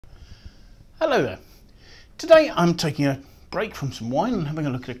Hello there. Today I'm taking a break from some wine and having a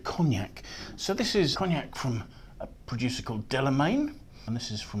look at a cognac. So this is cognac from a producer called Delamain, and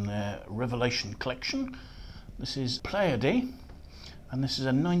this is from their Revelation collection. This is Pleiade, and this is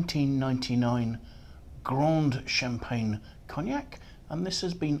a 1999 Grande Champagne cognac, and this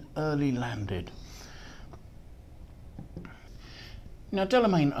has been early landed. Now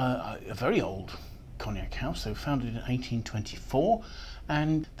Delamain are a very old cognac house. They were founded in 1824,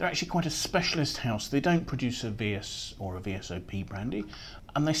 and they're actually quite a specialist house. They don't produce a VS or a VSOP brandy,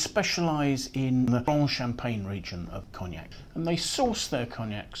 and they specialise in the Grande Champagne region of cognac, and they source their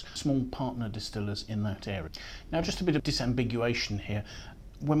cognacs, small partner distillers in that area. Now just a bit of disambiguation here.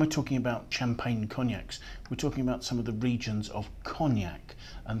 When we're talking about champagne cognacs, we're talking about some of the regions of cognac,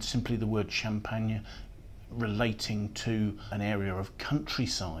 and simply the word champagne relating to an area of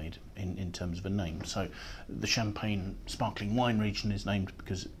countryside in terms of a name. So the Champagne sparkling wine region is named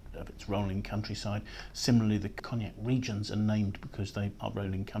because of its rolling countryside. Similarly, the cognac regions are named because they are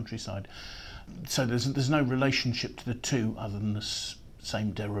rolling countryside. So there's no relationship to the two other than the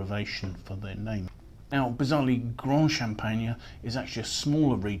same derivation for their name. Now, bizarrely, Grande Champagne is actually a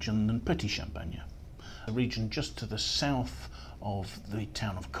smaller region than Petit Champagne, a region just to the south of the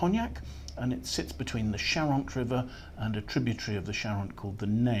town of Cognac, and it sits between the Charente River and a tributary of the Charente called the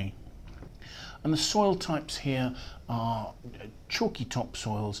Ney. And the soil types here are chalky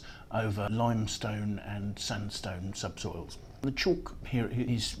topsoils over limestone and sandstone subsoils. The chalk here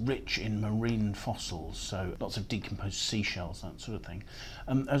is rich in marine fossils, so lots of decomposed seashells, that sort of thing.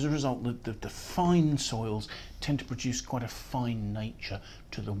 As a result, the fine soils tend to produce quite a fine nature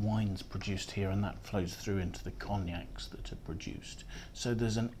to the wines produced here, and that flows through into the cognacs that are produced. So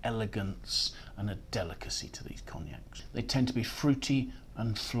there's an elegance and a delicacy to these cognacs. They tend to be fruity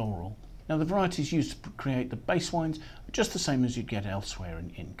and floral. Now the varieties used to create the base wines are just the same as you'd get elsewhere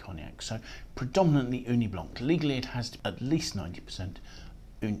in cognac. So predominantly Uni Blanc. Legally it has at least 90%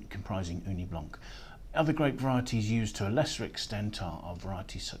 comprising Uni Blanc. Other grape varieties used to a lesser extent are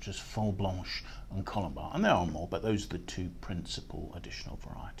varieties such as Folle Blanche and Colombard, and there are more, but those are the two principal additional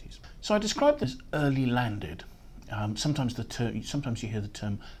varieties. So I describe this early landed. Sometimes you hear the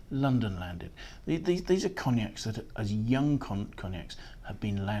term London landed. These are cognacs that, as young cognacs, have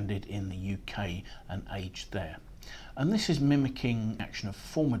been landed in the UK and aged there. And this is mimicking the action of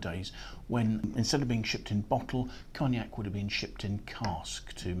former days when, instead of being shipped in bottle, cognac would have been shipped in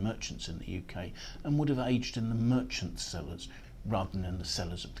cask to merchants in the UK and would have aged in the merchants' cellars rather than in the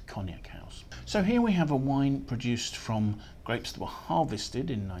cellars of the cognac house. So here we have a wine produced from grapes that were harvested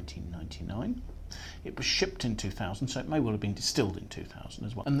in 1999. It was shipped in 2000, so it may well have been distilled in 2000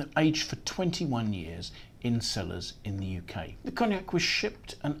 as well, and aged for 21 years in cellars in the UK. The cognac was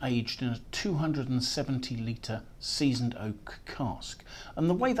shipped and aged in a 270 litre seasoned oak cask, and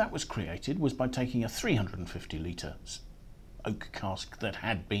the way that was created was by taking a 350 litre oak cask that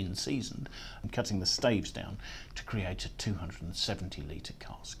had been seasoned and cutting the staves down to create a 270 litre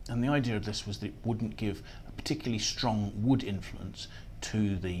cask. And the idea of this was that it wouldn't give a particularly strong wood influence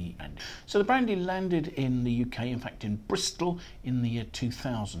to the brandy. So the brandy landed in the UK, in fact in Bristol, in the year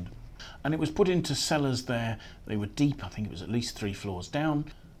 2000, and it was put into cellars there. They were deep, I think it was at least 3 floors down,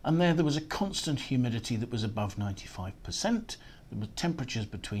 and there was a constant humidity that was above 95%. There were temperatures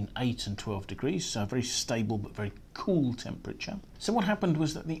between 8 and 12 degrees, so a very stable but very cool temperature. So what happened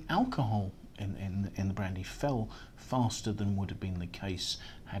was that the alcohol in the brandy fell faster than would have been the case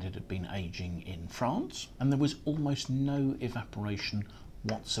had it been aging in France, and there was almost no evaporation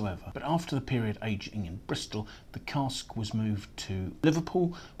whatsoever. But after the period aging in Bristol, the cask was moved to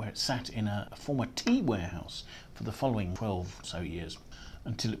Liverpol, where it sat in a former tea warehouse for the following 12 or so years,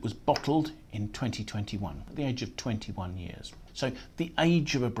 until it was bottled in 2021, at the age of 21 years. So the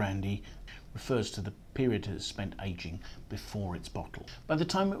age of a brandy refers to the period it has spent aging before it's bottled. By the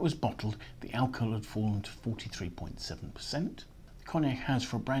time it was bottled, the alcohol had fallen to 43.7%. The cognac has,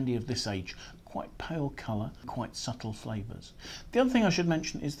 for a brandy of this age, quite pale colour, quite subtle flavours. The other thing I should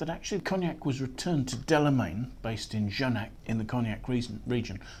mention is that actually cognac was returned to Delamain, based in Janac in the cognac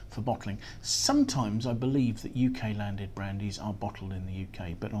region, for bottling. Sometimes I believe that UK landed brandies are bottled in the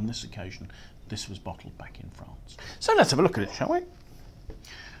UK, but on this occasion this was bottled back in France. So let's have a look at it, shall we?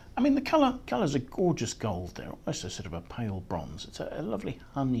 I mean, the colour's a gorgeous gold there, almost a sort of a pale bronze. It's a lovely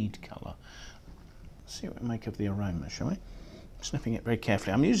honeyed colour. Let's see what we make of the aroma, shall we? Sniffing it very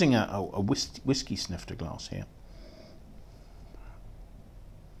carefully. I'm using a whiskey snifter glass here.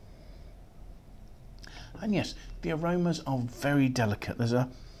 And yes, the aromas are very delicate. There's a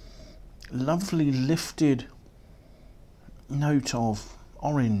lovely lifted note of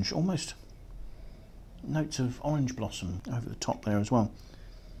orange, almost notes of orange blossom over the top there as well.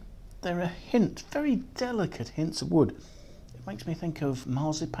 There are hints, very delicate hints of wood. It makes me think of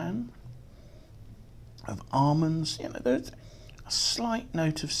marzipan, of almonds. You know, there's a slight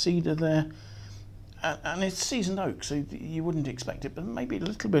note of cedar there, and it's seasoned oak, so you wouldn't expect it, but maybe a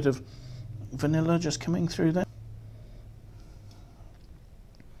little bit of vanilla just coming through there.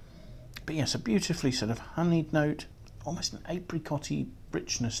 But yes, a beautifully sort of honeyed note, almost an apricot-y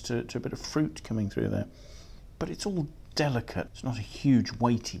richness to a bit of fruit coming through there. But it's all delicate. It's not a huge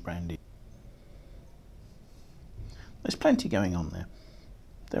weighty brandy. There's plenty going on there.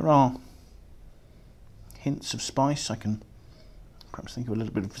 There are hints of spice. I can perhaps think of a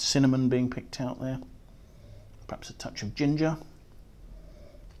little bit of cinnamon being picked out there. Perhaps a touch of ginger.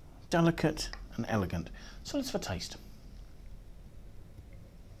 Delicate and elegant. So let's have a taste.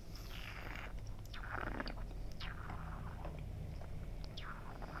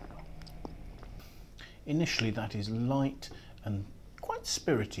 Initially that is light and quite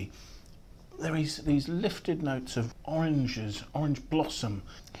spirity. There is these lifted notes of oranges, orange blossom,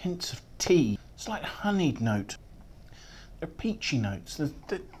 hints of tea, slight honeyed note. There are peachy notes.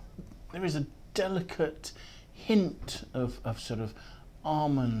 There is a delicate hint of sort of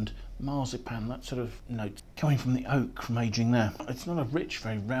almond, marzipan, that sort of note coming from the oak from aging there. It's not a rich,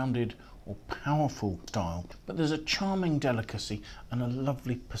 very rounded or powerful style, but there's a charming delicacy and a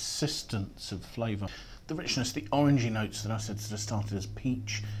lovely persistence of flavour. The richness, the orangey notes that I said sort of started as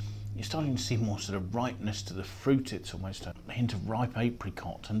peach, you're starting to see more sort of ripeness to the fruit. It's almost a hint of ripe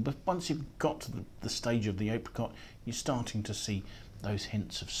apricot, and once you've got to the stage of the apricot, you're starting to see those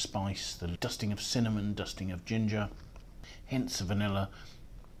hints of spice, the dusting of cinnamon, dusting of ginger, hints of vanilla,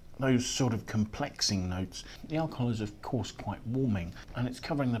 those sort of complexing notes. The alcohol is of course quite warming, and it's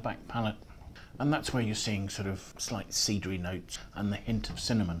covering the back palate, and that's where you're seeing sort of slight cedary notes and the hint of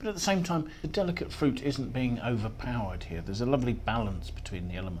cinnamon. But at the same time, the delicate fruit isn't being overpowered here. There's a lovely balance between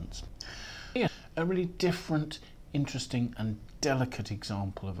the elements. Yeah, a really different, interesting and delicate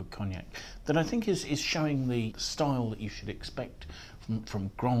example of a cognac that I think is showing the style that you should expect from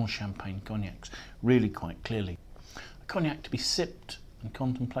Grande Champagne cognacs really quite clearly. A cognac to be sipped and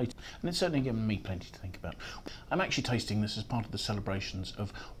contemplated, and it's certainly given me plenty to think about. I'm actually tasting this as part of the celebrations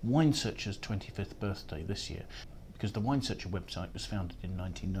of Wine-Searcher's 25th birthday this year, because the Wine-Searcher website was founded in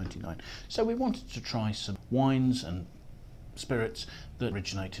 1999. So we wanted to try some wines and spirits that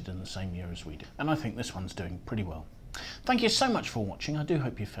originated in the same year as we did, and I think this one's doing pretty well. Thank you so much for watching. I do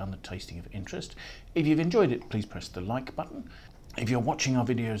hope you found the tasting of interest. If you've enjoyed it, please press the like button. If you're watching our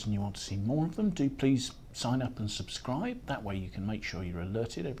videos and you want to see more of them, do please sign up and subscribe. That way you can make sure you're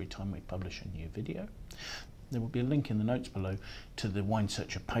alerted every time we publish a new video. There will be a link in the notes below to the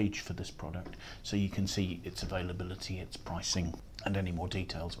Wine-Searcher page for this product, so you can see its availability, its pricing, and any more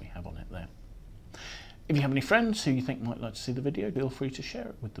details we have on it there. If you have any friends who you think might like to see the video, feel free to share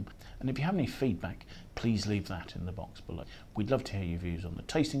it with them. And if you have any feedback, please leave that in the box below. We'd love to hear your views on the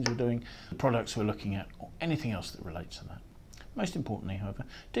tastings we're doing, the products we're looking at, or anything else that relates to that. Most importantly, however,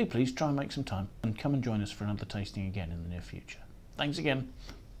 do please try and make some time and come and join us for another tasting again in the near future. Thanks again.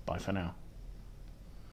 Bye for now.